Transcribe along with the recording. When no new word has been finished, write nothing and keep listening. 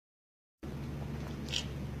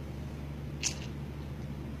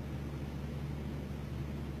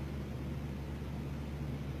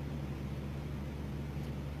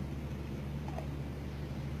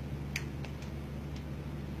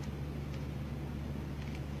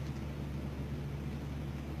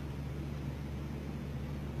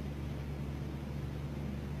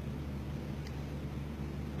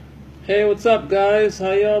Hey, what's up, guys?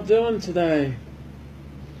 How y'all doing today?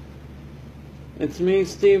 It's me,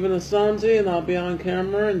 Stephen Assanti, and I'll be on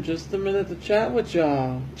camera in just a minute to chat with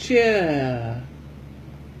y'all. Cheer!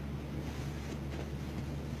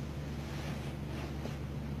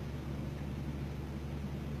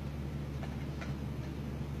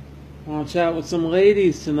 I'll chat with some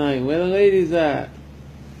ladies tonight. Where the ladies at?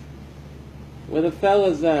 Where the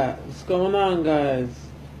fellas at? What's going on, guys?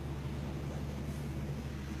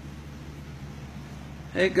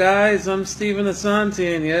 Hey, guys, I'm Stephen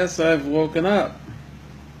Assanti, and yes, I've woken up.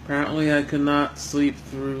 Apparently, I could not sleep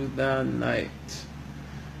through the night.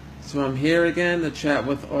 So I'm here again to chat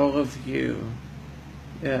with all of you.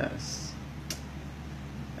 Yes.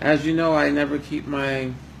 As you know, I never keep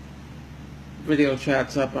my video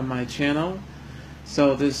chats up on my channel,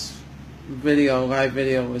 so this live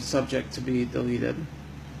video, is subject to be deleted.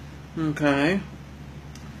 Okay.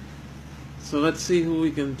 So let's see who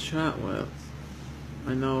we can chat with.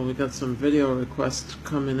 I know we got some video requests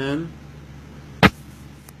coming in.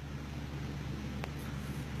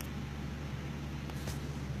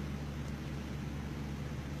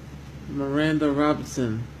 Miranda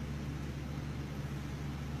Robinson.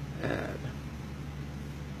 Add.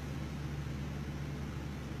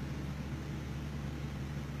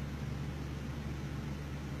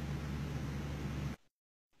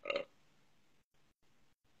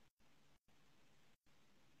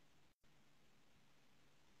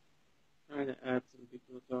 Trying to add some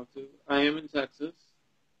people to talk to. I am in Texas.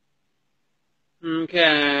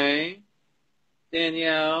 Okay.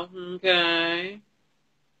 Danielle. Okay.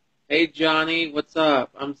 Hey Johnny, what's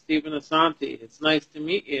up? I'm Stephen Assanti. It's nice to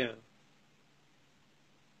meet you.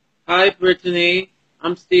 Hi Brittany,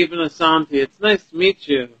 I'm Stephen Assanti. It's nice to meet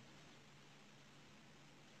you.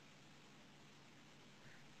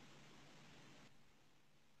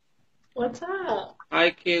 What's up?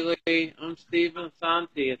 Hi Kaylee, I'm Stephen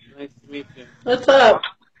Assanti. It's nice to meet you. What's up?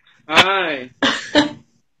 Hi.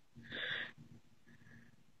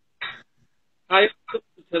 How you doing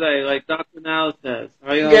today, like Dr. Now says?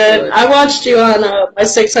 How y'all Good. doing? I watched you on my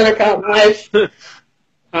 600 pound life.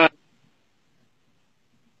 Hi.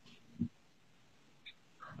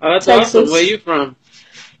 Oh, that's awesome. Where Texas. you from?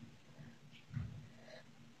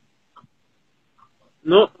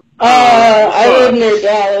 No. What I live part? near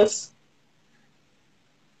Dallas.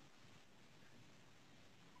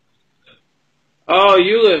 Oh,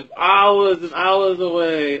 you live hours and hours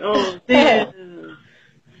away. Oh, damn.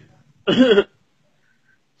 What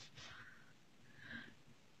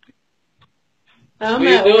I'm you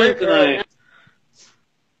at doing work right now. tonight?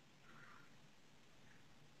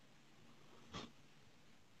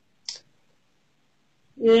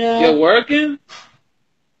 You're Yeah. working?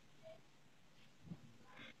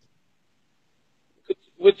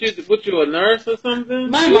 What you a nurse or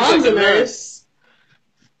something? My You look like mom's a a nurse. nurse.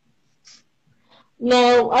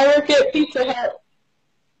 No, I work at Pizza Hut.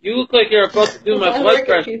 You look like you're about to do my I blood work at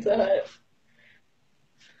pressure. Pizza Hut.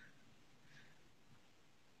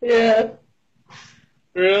 Yeah.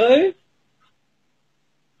 Really?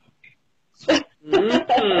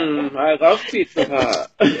 I love Pizza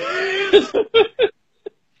Hut.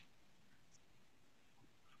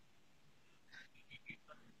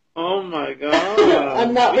 Oh my I'm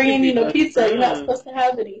god. not We can bringing be you no best pizza. You're not friends. supposed to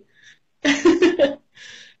have any.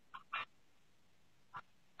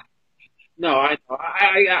 No, I know.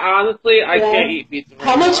 I honestly, I can't Yeah. eat pizza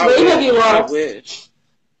How right now. much I weight have you wish. I lost? wish.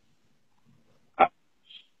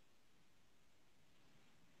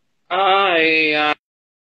 I, I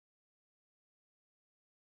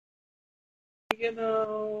can't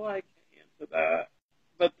answer that.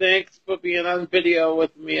 But thanks for being on video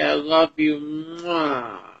with me. I love you.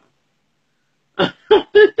 Mwah.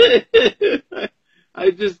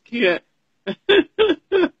 I just can't.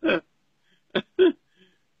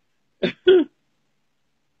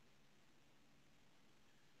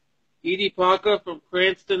 Edie Parker from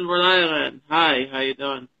Cranston, Rhode Island. Hi, how you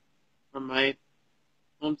doing? From my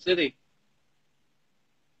home city.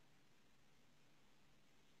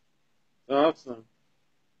 Awesome.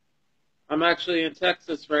 I'm actually in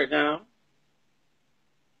Texas right now.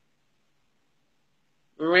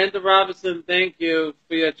 Miranda Robinson, thank you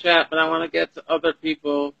for your chat, but I want to get to other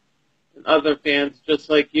people and other fans just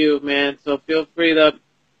like you, man. So feel free to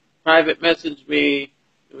private message me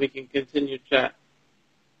and we can continue chat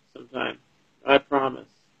sometime. I promise.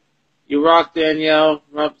 You rock, Danielle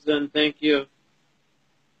Robinson. Thank you.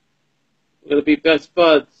 We're going to be best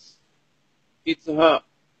buds. Pizza Hut.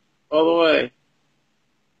 All the way.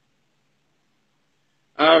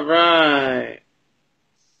 All right.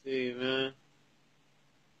 Let's see, man.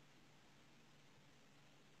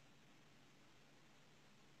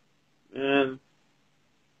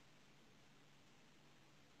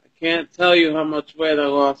 can't tell you how much weight I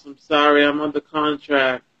lost. I'm sorry. I'm under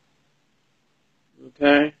contract.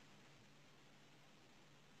 Okay?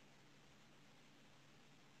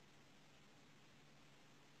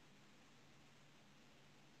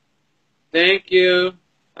 Thank you.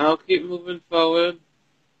 I'll keep moving forward.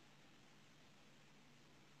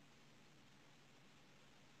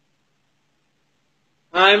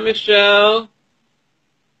 Hi, Michelle.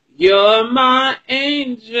 You're my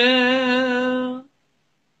angel.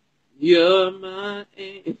 You're my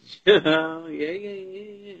angel. Yeah, yeah,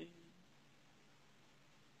 yeah.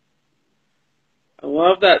 I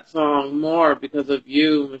love that song more because of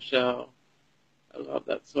you, Michelle. I love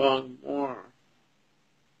that song more.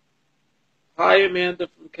 Hi, Amanda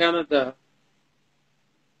from Canada.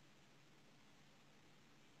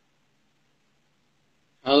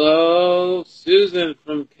 Hello, Susan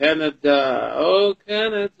from Canada. Oh,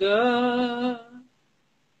 Canada.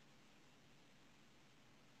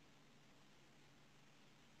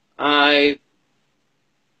 I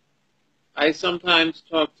I sometimes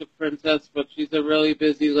talk to Princess, but she's a really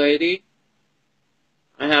busy lady.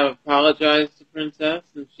 I have apologized to Princess,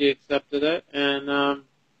 and she accepted it. And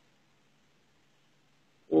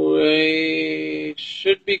we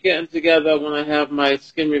should be getting together when I have my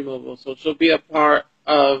skin removal. So she'll be a part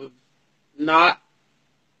of not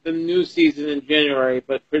the new season in January,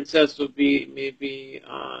 but Princess will be maybe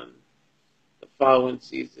on the following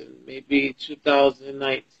season, maybe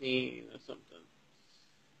 2019 or something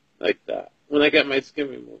like that, when I get my skin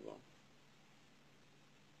removal.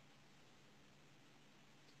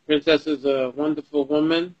 Princess is a wonderful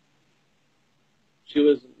woman. She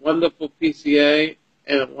was a wonderful PCA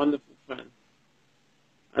and a wonderful friend.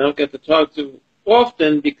 I don't get to talk to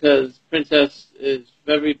often because Princess is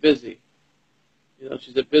very busy. You know,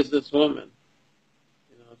 she's a businesswoman.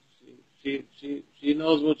 You know, she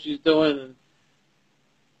knows what she's doing, and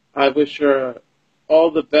I wish her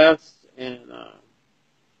all the best. And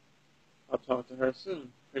I'll talk to her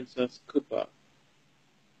soon, Princess Koopa.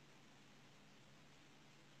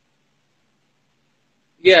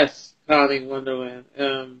 Yes, Connie Wonderland.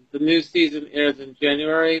 The new season airs in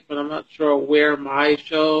January, but I'm not sure where my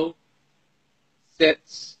show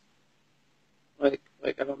sits. Like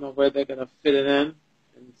I don't know where they're gonna fit it in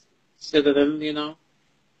and sit it in. You know,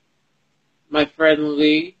 my friend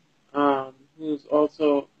Lee, who's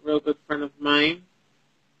also a real good friend of mine,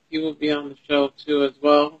 he will be on the show too as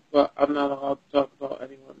well. But I'm not allowed to talk about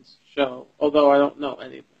anyone's show, although I don't know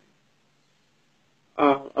anything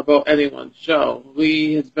about anyone's show.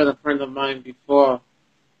 Lee has been a friend of mine before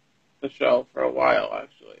the show for a while,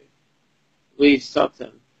 actually. Lee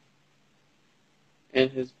Sutton and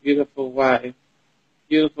his beautiful wife,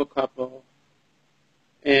 beautiful couple,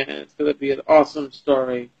 and it's going to be an awesome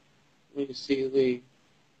story when you see Lee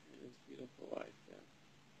and his beautiful wife. Yeah.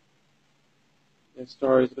 Their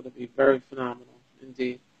story is going to be very phenomenal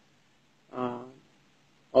indeed. Um,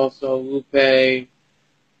 Also, Lupe,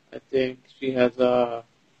 I think she has a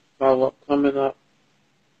follow-up coming up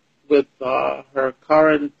with her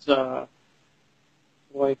current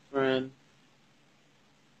boyfriend.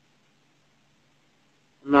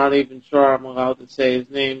 I'm not even sure I'm allowed to say his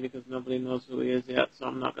name because nobody knows who he is yet, so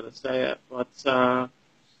I'm not going to say it. But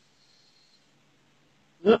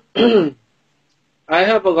I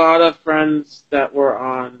have a lot of friends that were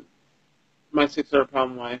on My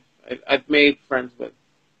 600-Pound Life. I've made friends with,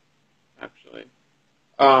 actually.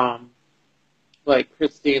 Like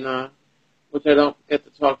Christina, which I don't get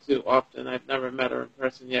to talk to often. I've never met her in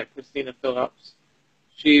person yet. Christina Phillips.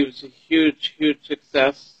 She was a huge, huge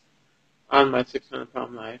success on My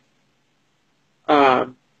 600-Pound Life.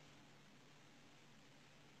 And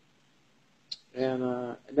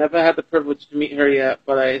I never had the privilege to meet her yet,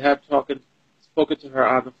 but I have spoken to her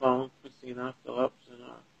on the phone, Christina Phillips, and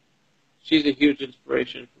she's a huge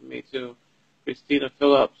inspiration for me too. Christina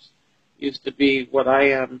Phillips used to be what I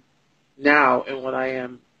am now and what I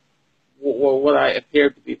am, or what I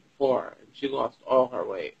appeared to be before, and she lost all her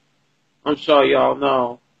weight. I'm sure y'all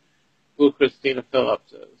know who Christina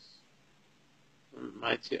Phillips is from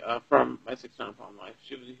my 600-Pound Life.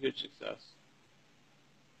 She was a huge success.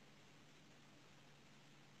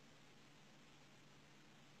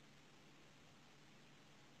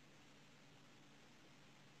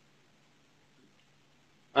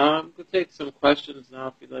 I'm going to take some questions now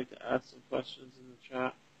if you'd like to ask some questions in the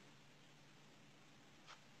chat.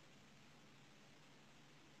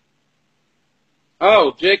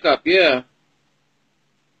 Oh, Jacob, yeah.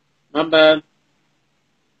 My bad.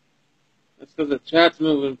 That's because the chat's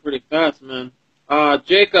moving pretty fast, man.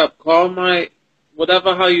 Jacob, call my,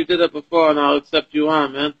 whatever how you did it before, and I'll accept you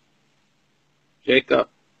on, man. Jacob.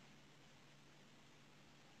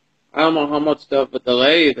 I don't know how much of a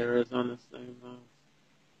delay there is on this thing, though.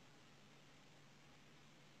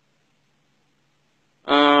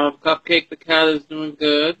 Cupcake the cat is doing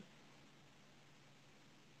good.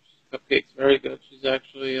 Cupcake's very good. She's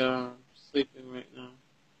actually sleeping right now.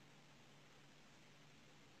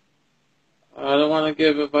 I don't want to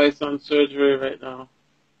give advice on surgery right now.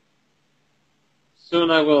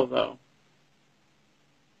 Soon I will, though.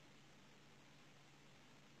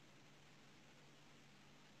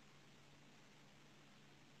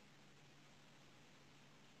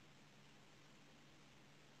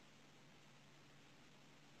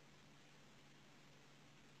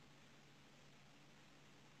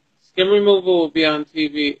 Skin removal will be on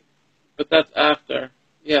TV, but that's after.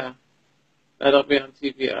 Yeah, that'll be on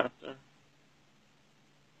TV after.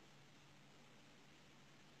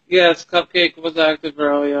 Yes, Cupcake was active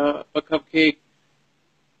earlier, but Cupcake,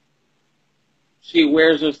 she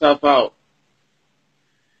wears herself out,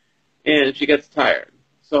 and she gets tired.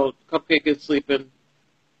 So Cupcake is sleeping.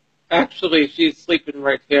 Actually, she's sleeping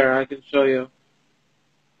right here. I can show you.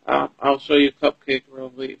 I'll show you Cupcake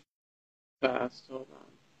really fast. Hold on.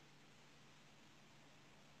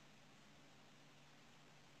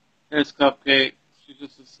 There's Cupcake. She's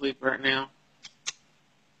just asleep right now.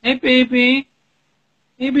 Hey, baby.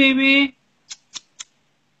 Hey, baby.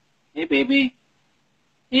 Hey, baby.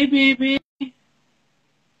 Hey, baby.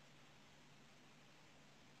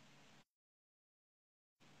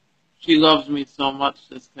 She loves me so much,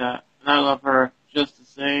 this cat. And I love her just the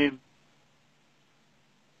same.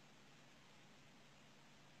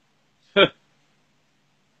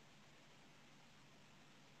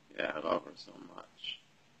 Yeah, I love her so much.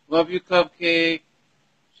 Love you, Cupcake.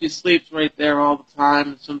 She sleeps right there all the time,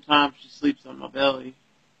 and sometimes she sleeps on my belly.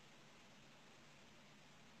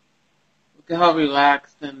 Look at how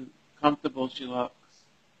relaxed and comfortable she looks.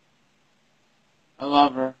 I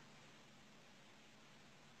love her.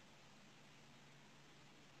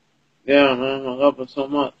 Yeah, man, I love her so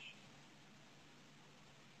much.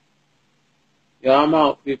 Yeah, I'm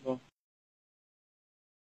out, people.